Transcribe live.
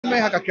me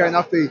ha kakra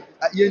na fe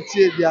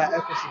yentie bia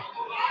ekoso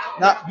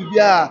na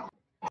bibia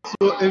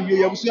so enwie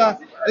yabusua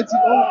enti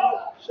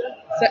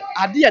say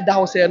ade ya da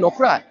ho say no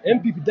kra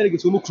MPP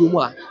delegates omo kro mu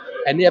a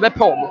ene ye be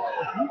pe omo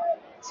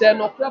say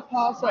no kra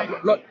pa say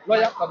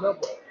lawyer kwabna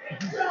bo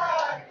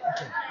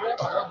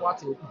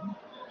what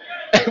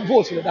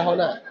vote no da ho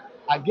na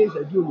against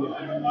Aduomi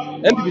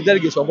MPP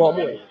delegates omo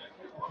omo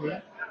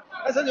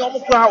I said,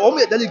 you cry,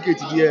 only a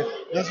delegate here.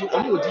 That's what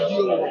I'm going to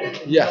do.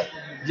 yeah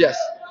yes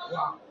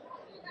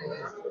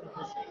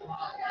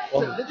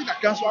They think I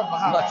cancel out my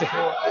okay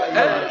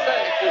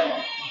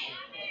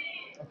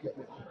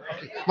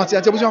Mati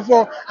atebushan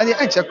for any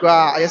enche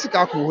kra ayese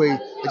ka ko we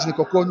ejini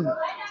kokro nu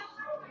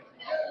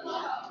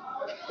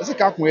ese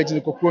ka ko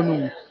ejini kokro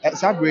nu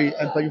sabre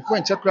empanyfo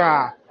enche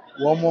kra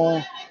wo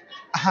mo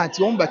aha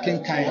ti won ba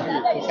kenkan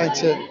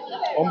enche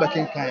won ba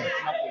kenkan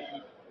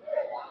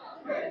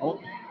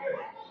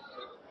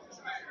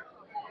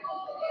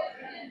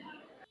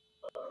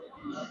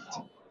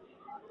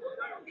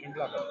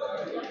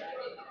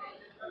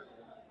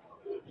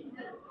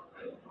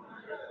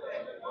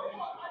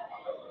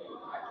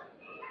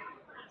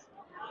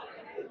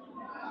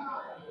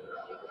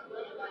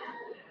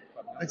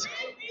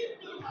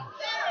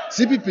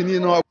CPP ni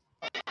no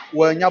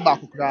wo nya ba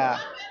kokra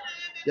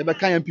ye be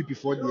kan MPP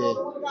for there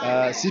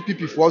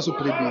CPP for also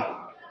play bi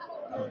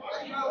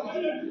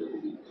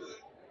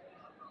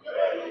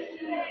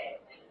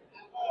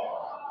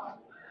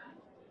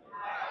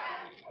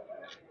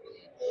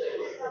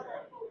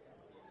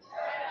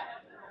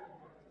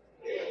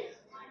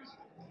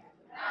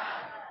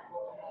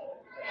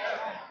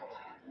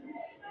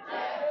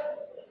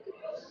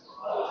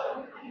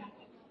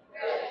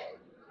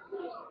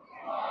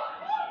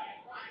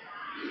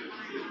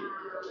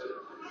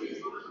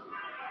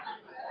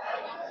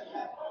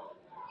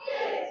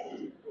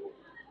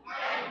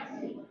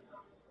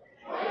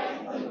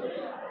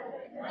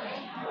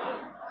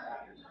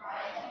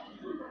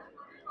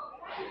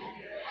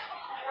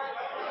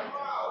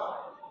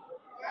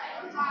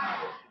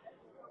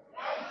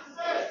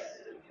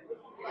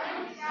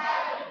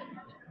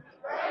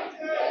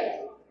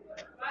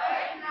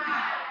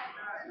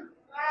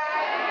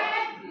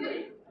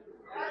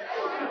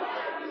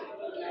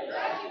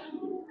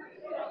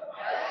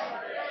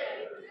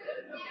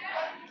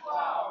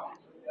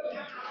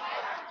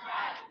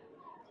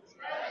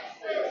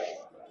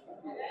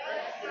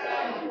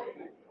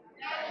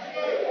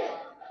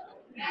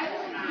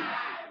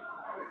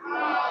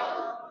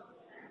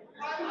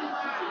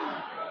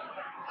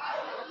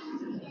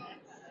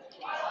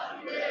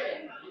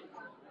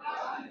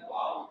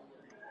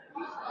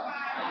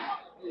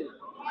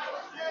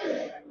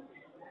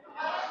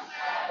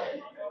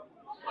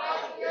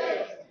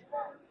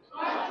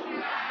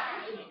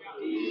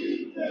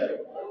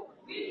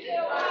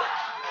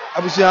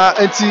abusia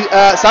enti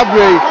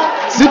sabre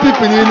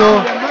CPP ni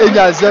no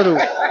enya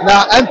 0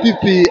 na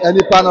MPP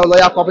enipa na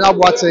lawyer kwabena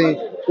Boateng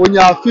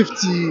onya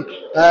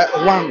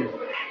 51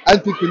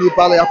 NPP ni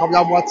pa lawyer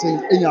kwabena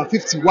Boateng enya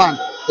 51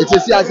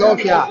 etesi as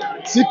okay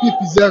CPP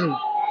 0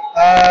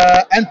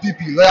 NPP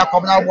lawyer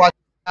kwabena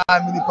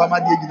Boateng mini pa ma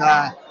de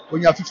gina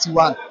onya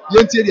 51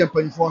 yentie de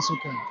mpanifo so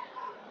kan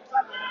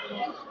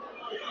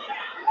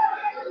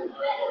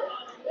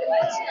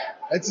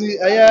eti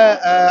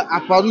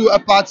aparu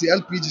party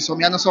LPG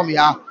somya no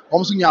somya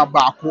omso nya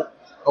baako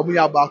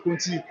omunya baako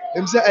nti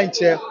emse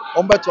enche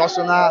ombeto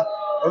aso na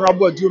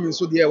onrabo Aduomi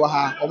nso de e wa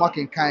ha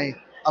omakenkan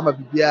ama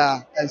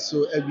bibia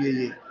enso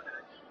awieye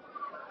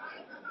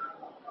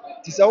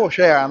ti se wo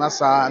hwe ya na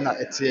sa na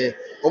ete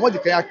omodi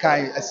kan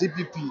kan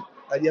CPP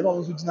de no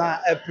nso gina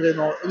epre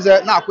no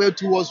emse na akwa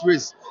 2 horse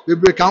race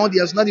bebre kan ho de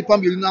enso na nipa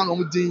mienu na no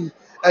mudin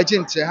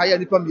agente ha ya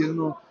nipa mienu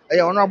no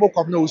honorable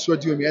kwabena osu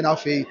Aduomi na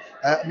afei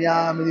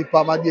mia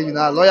nipa ma de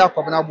nyina lawyer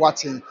kwabena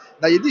Boateng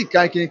na yedi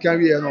kan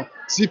wie no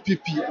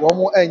CPP wo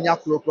mo enya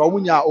krokro wo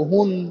nya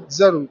ohun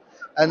 0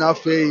 na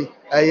afei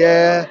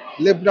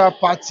liberal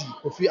party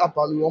Kofi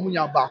Apalu wo mo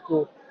nya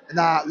baako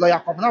na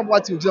lawyer kwabena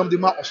Boateng ojina de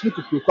ma osunu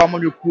kokroko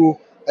amanwekuo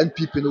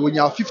NPP no wo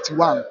nya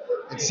 51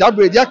 nti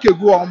sabre dia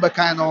kegu wo be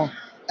kan no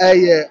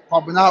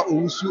kwabena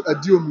owusu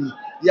Aduomi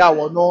ya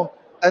wo no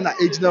na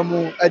ejina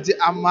mu de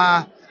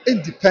ama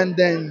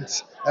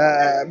independent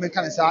me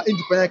kan say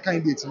independent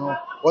candidate no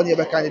one ye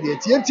be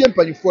candidate yentie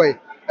mpanifo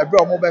ebre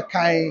o mo be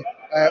kan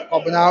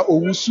kwabena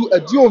owusu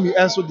Aduomi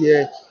enso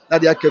de na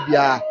de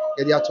akabia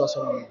ye de ato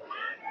so no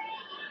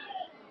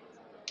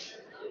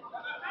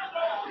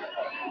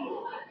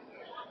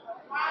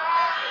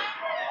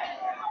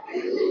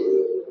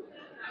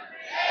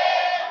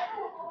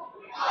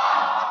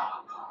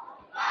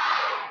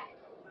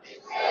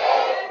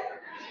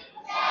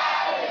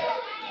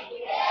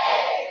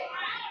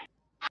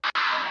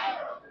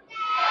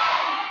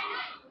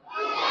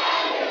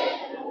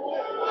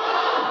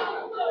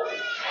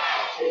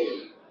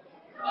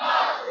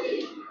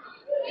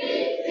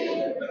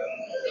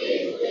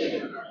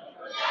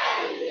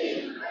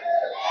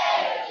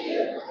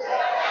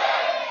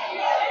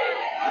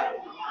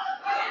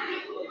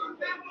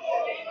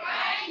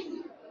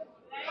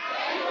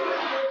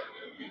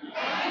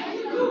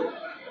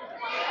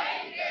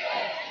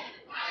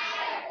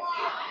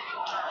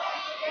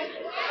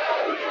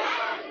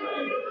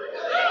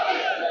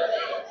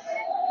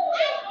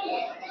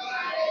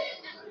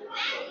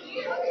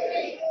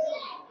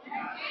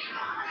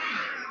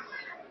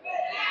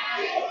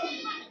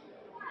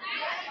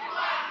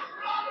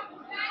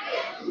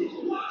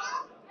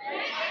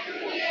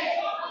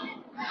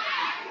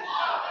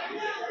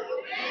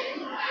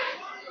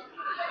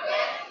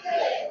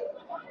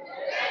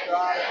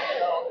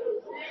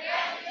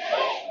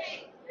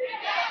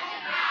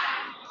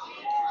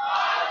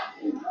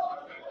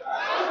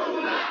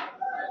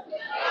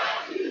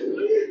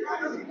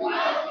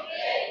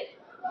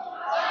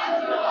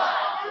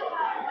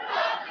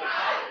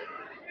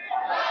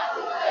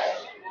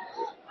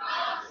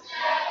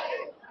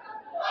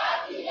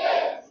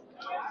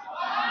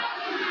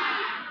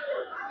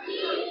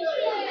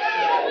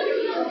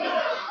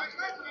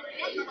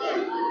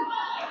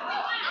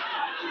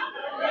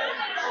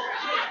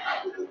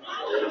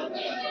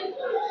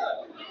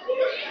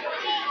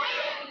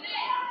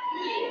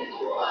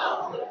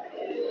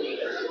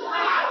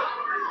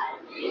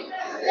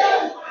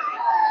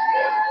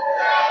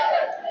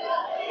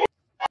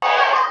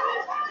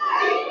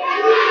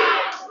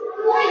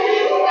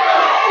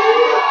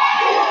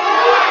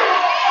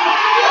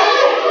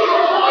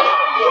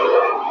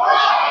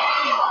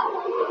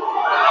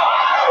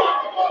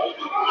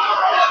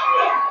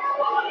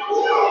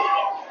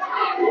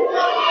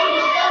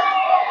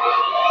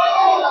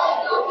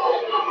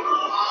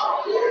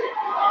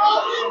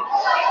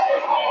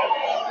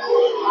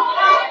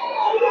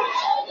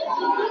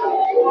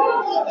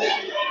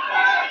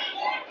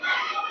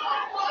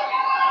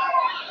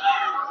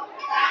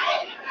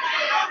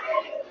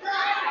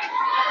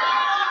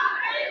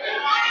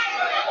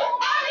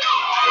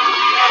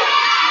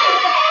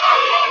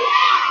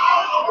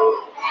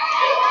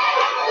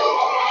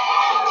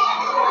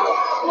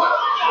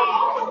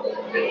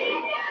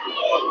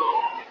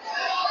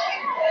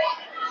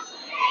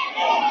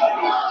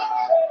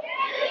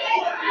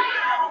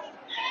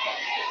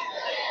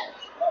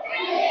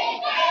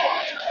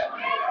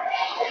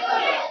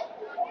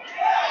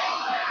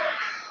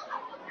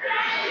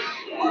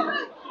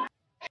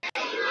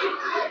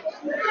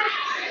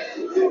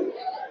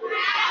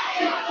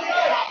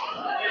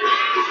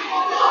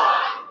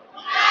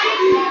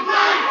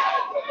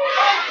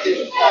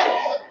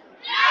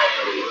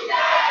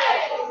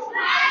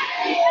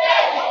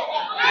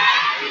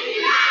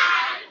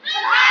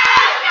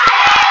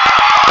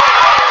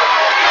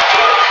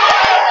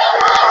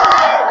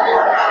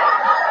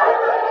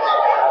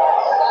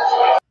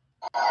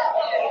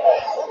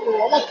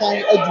kan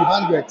adu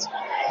 100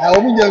 na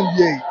omu nya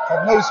nwie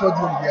kwabena uso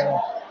di nwie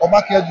no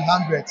omaka adu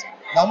 100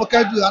 na omu ka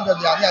adu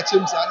 100 ya na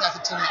achim sa na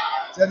achechene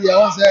se de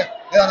won se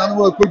ya na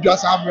no kodwa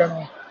sa abre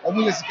no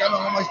omu ye sika na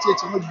omu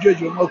cheche no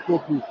dwedwe no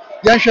koku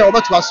ya hwe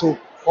obeto aso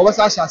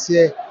obesa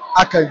ahyase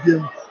aka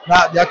biem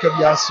na de aka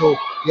bia so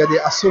ye de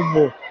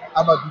asommo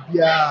ama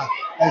bibia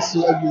eso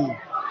agu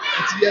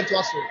ti ye to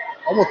aso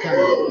omu kan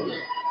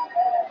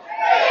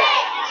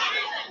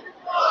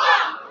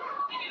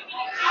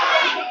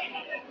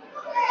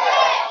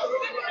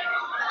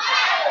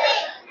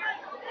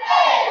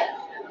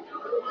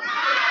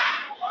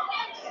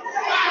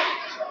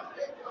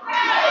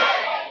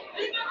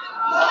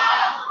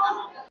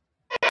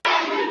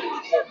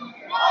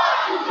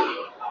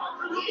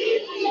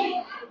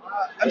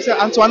I'm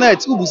saying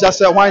Antoinette, who was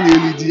say why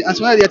LED?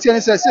 Antoinette, you tell me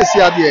say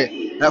there.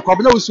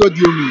 Kwabena uso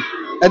Aduomi,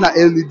 and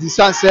LED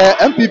san say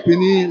MPP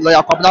ni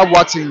lawyer Kwabena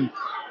Boateng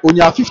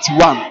onya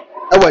 51.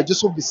 Ewe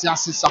just so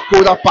Besease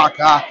Sakoda Park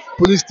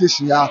police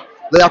station ya.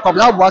 Lawyer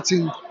Kwabena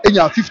Boateng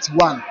enya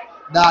 51.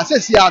 Na say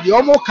the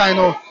almost kind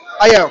of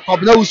aye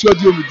Kwabena uso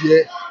Aduomi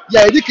there.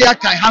 Yeah, you can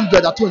kind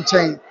 100 at one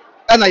chain.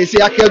 And I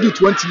say I can do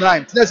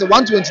 29. There's a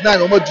 129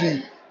 omo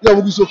dream. Yeah,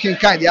 we so can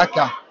kind the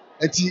aka.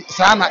 Eti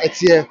sana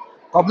etie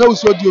kwabena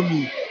uso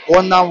Aduomi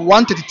ona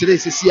 133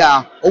 sisi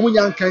a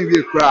omunya nkan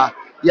wie kura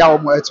ya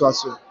omo eto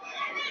aso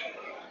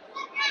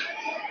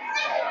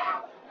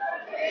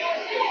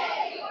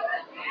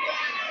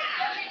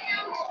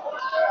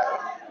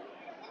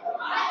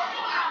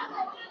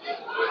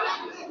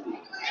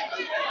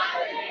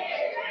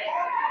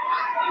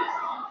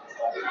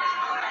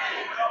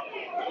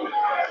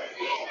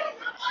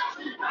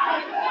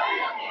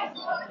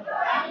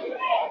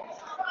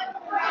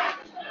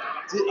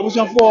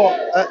abusuafo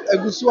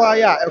egusu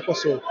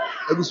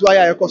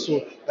aya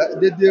ekoso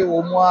dede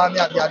omo ani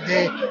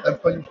ade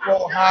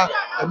mpanifo ha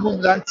emu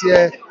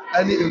mlantie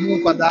ani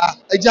emu kwada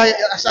eja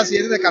ahyase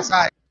yene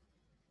kasa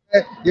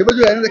ye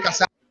bedu yene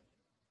kasa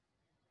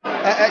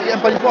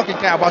mpanifo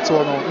kenkan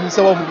abato no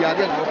nse wo mu bi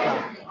ade na oka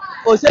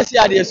o se si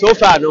ade so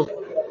far no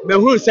me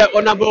hu se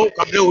onabo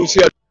kwabena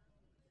uso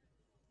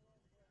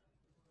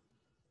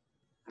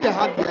ya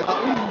ha de na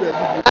ulu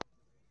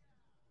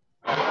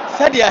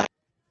se de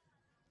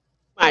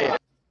mai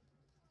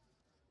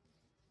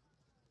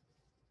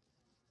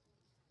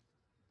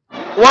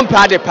one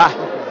pa de pa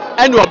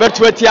and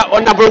obeto atia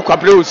onabo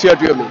kwabena uso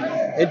Aduomi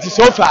enti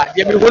so far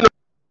ye me hu no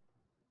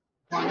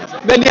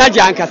many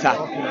ajankasa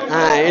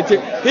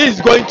he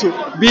is going to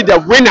be the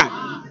winner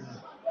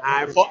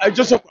for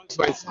Ejisu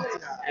conference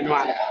and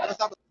one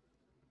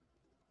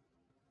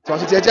so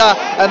so eja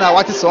na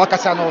wati so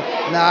akasa no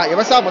na ye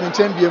besa abon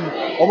nchem biem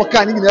omo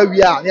kan ni na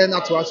wi a na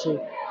to aso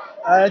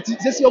ti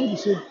sesi omo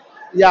so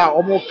ya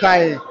omo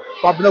kan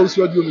kwabena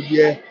uso Aduomi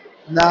de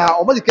na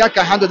omo di ka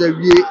 100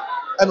 awie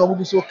na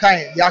omo so kan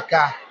ya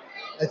ka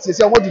ti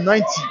sesi omo di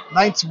 90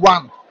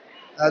 91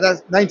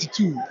 that's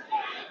 92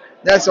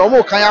 that's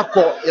omo kan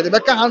akọ ye de be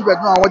ka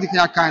 100 no a wodi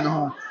kan kan no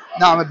ho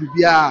na ma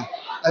bibia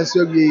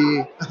aso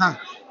awie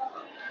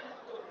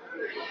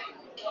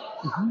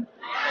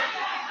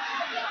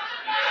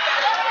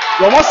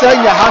wọ́n sẹ́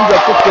yẹ 100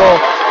 kókó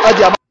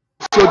ẹ̀dí àmà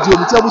uso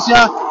Aduomi tí a bú sí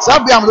yá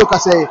sábẹ́ àmì ló kà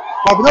sẹ́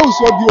kwabena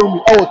uso Aduomi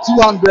ọ̀wọ̀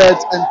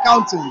 200 and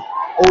counting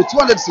ọ̀wọ̀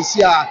 200 sisi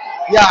a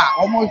yà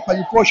ọmọ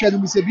mpanyinfoɔ hwẹ́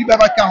ẹni sẹ́ bí bẹ́ẹ̀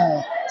bá ká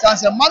ho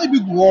sánsẹ́ mmanụ bi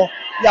gu hɔ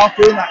yà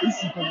afei na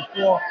esi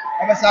mpanyinfoɔ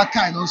ẹbẹ́sẹ̀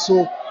aka no nso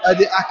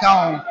ẹ̀dí aka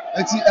ho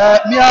ẹ̀ti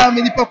mmea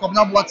mi nipa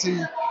Kwabena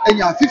Boateng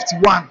ẹ̀nya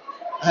 51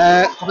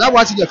 Kwabena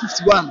Boateng yẹ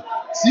 51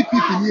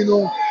 CPP ni no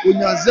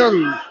onya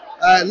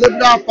 0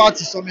 Liberal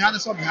Party sọmi ha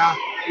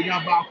onya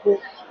baako.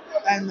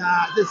 And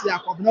this year,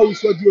 Kwabena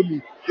uso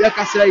Aduomi. Yeah,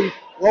 Kasai,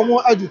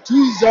 Omo adu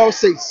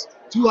 206.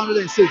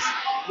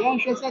 One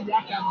show said the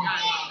Akano,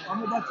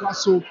 Omo that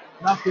was so,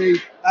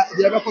 Nafe,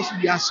 the other person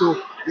be so,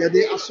 yeah,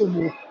 they are so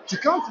more. To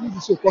count to be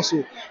so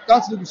possible,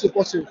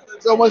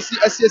 So, once see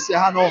SSC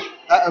Hano,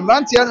 a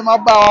man, Tiana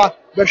Mabawa,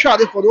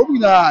 Bashade for the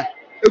Obina,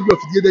 a group of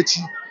the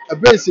Chi, a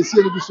brace is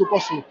here to be so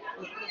possible.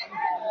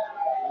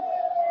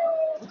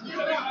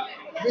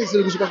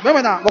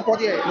 Remember now, what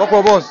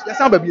boss?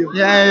 Yes, I'm baby.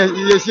 Yeah,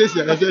 yes.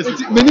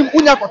 Many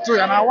unya koto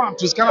ya na want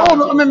to scan. Oh,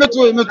 no, me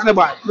to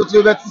buy.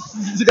 To bet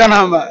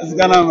scanama.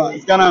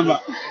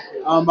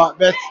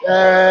 But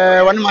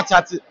one match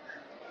at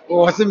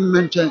o se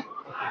mention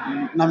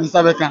na me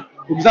sabeka.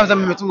 Obi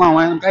sam me to ma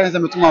wan, kan se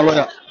me to ma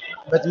lawyer.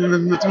 But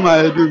me to ma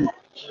Aduomi.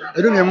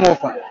 Aduomi mo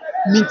fa.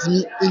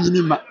 Mintimi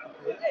enyini ma.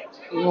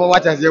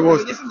 What has your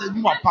was? Me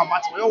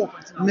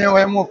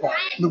we mo fa.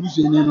 Me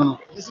busu enyi no.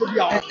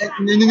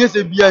 Ni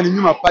se bia ni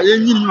nyuma pa.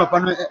 Enyi ni nyuma pa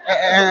no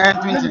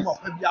 20.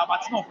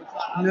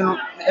 No,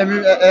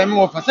 emi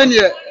wo fa. Se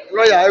ne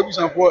lawyer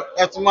ebusanfo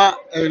etuma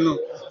no.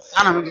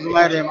 Ana me to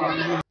ma dem.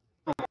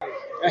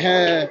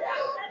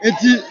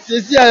 Enti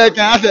sesi ya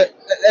kan ase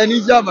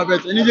eni ja ma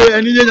bet. Eni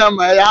je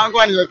nyama ya anko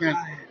ani kan.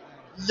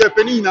 Je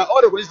peni na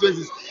all the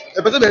constituencies.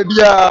 E pese be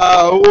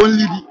bia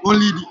only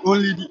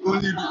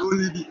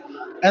the.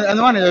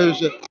 And one is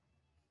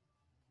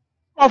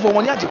for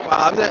money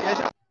ajipa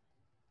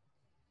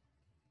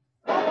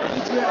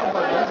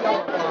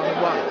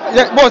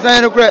boss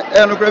I no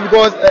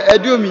because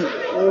Aduomi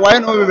why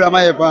no be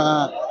my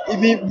pa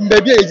even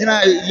baby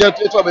ejina ye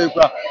to ba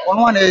ekura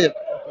ono na ye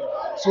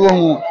so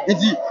hu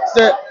nti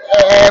se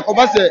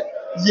koba se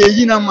ye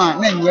yi na ma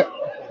na nye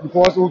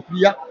because of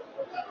fear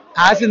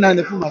as na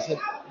na fu ma se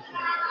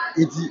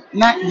nti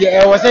na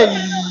ye was say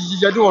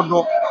ye do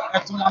odo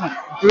etuma no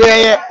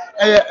we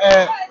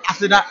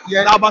asida ye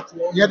about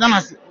ye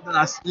danase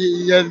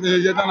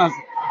ye danase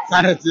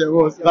sanity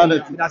was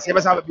sanity na se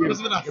be sa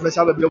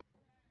be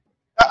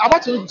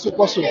about to so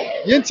koso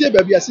yentie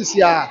baby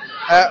asisi a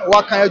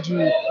wakan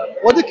adu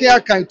wodi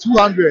kan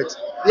 200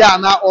 ya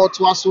na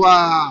oto aso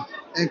a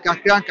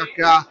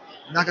nkakra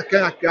na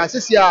kakra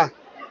asisi a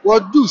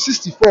wodu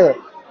 64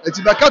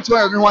 etibaka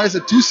 200 no one is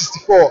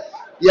 264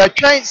 ya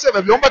twan se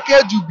baby on baka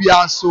adu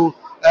bia so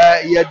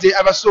ye de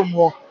abaso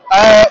mo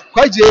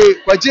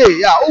kwaje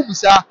ya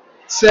obusa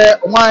se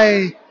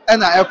oman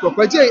na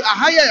kwaje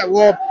ahaya ya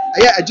wo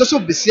ya ejoso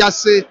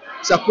Besease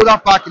Sakura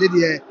Park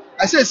de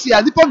I say see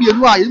a nipa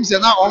mienu a yim say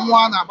na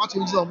onwa na abato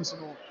nji na omuso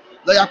no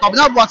la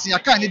yakwabna Boateng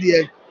yakan ne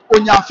de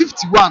onya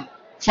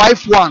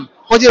 51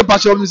 oje pa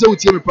show me say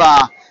utie me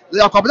pa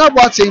la yakwabna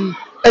Boateng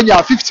enya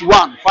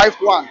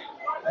 51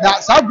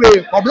 na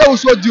sabre kwabna wo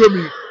so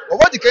Aduomi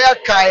obodi kan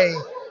yakan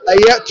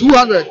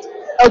 200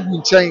 agu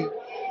nchen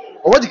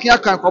obodi kan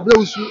yakan kwabna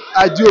wo so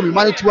Aduomi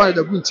man 200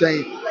 agu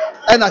nchen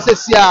and I say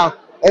see a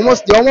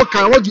almost the almost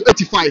kan what do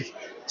 85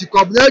 ti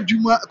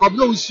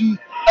kwabna wo so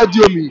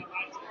Aduomi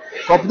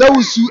Kobda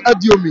Usu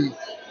Aduomi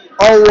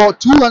or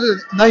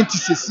 290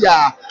 cc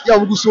ya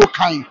wugu so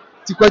kan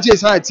ti kwaje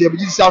sanity e bi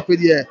dis afẹ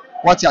de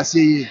what you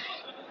say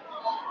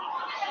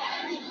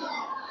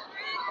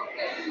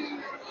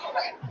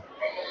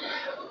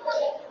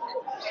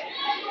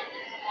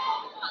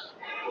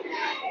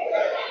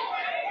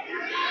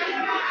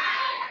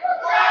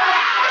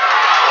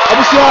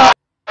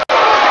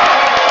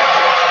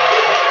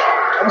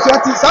abusia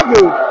ti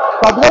sabo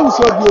Kobda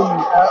Usu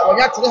Aduomi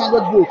onya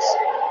 300 votes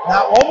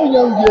na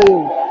omunye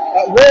nwie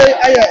we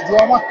aye de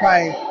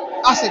omakan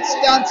as it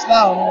stands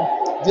now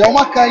de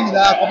omakan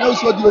nyina Kobda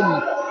Usu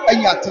Aduomi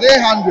enya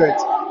 300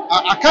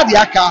 akadi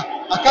aka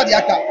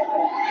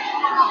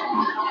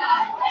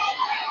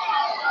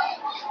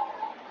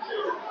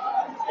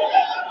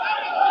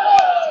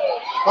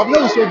Kobda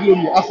Usu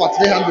Aduomi afa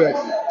 300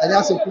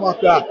 enya se kuma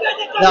kwa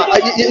na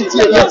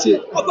yeti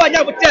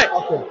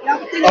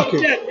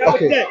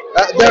okay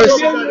there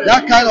is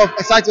that kind of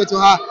excitement to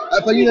her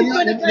for you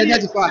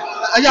to find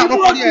yeah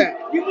boko there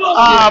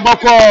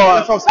boko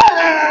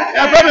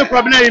every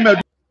problem in me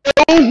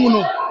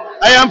ohunu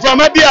I am from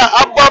Abia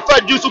abba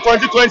Ejisu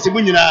 2020 bu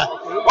nyina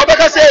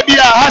obeka say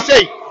bia ha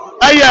say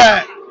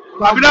aye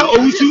Kobda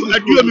Usu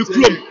Aduomi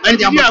krom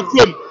engineer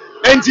krom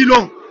enti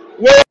no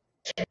wo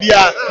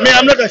bia me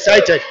I'm not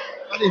excited.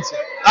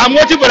 I'm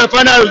waiting for the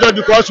final result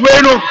because we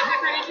know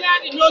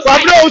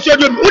Kobda Usu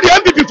Aduomi who the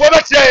MPP for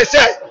that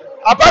say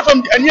apart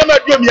from Anyama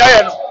Aduomi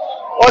aye no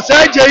o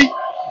say jey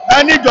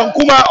ani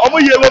donkuma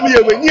omoyewe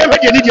niema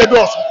de ni de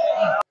dos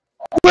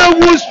we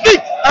will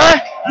speak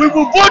we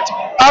will vote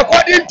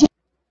according to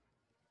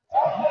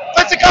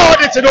physical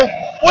audit no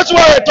what's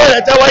why you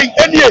toilet why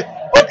any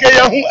okay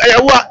yahu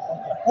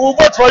we will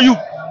vote for you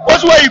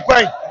what's why you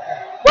crying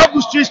what go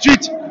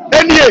street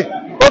any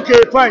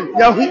okay fine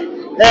yahu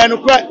and we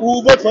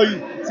will vote for you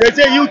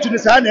say you to the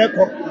san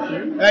eko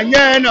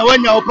enye na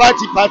wanya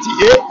party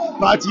A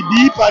party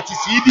B party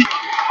C D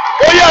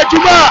oya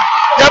juma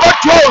ya ba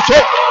tuo so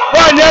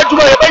wa nya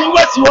juma ya ba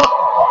yiwasi wo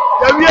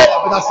ya wie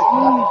abasi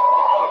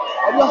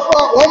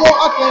one more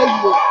akan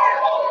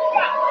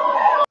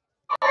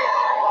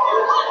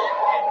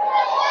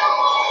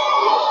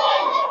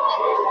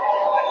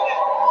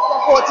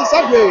ti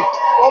sabe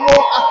omo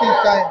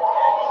akinkan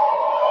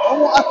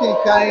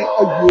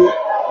aguo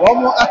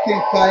omo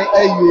akinkan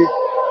aye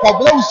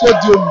Kobda Usu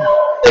Aduomi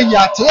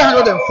enya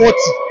 340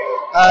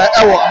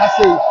 ewo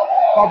say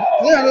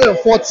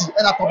 340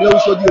 and Kobda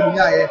Usu Aduomi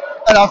nyaye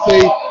and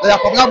afei na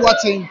Kobda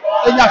Boateng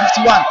enya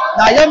 51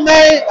 na ye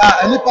me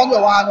anipa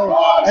no wa no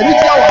ani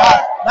tia wa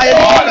ha na ye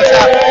ni kasa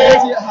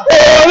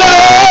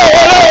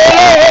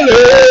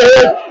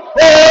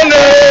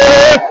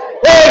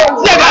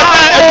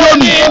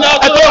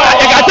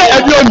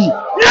Aduomi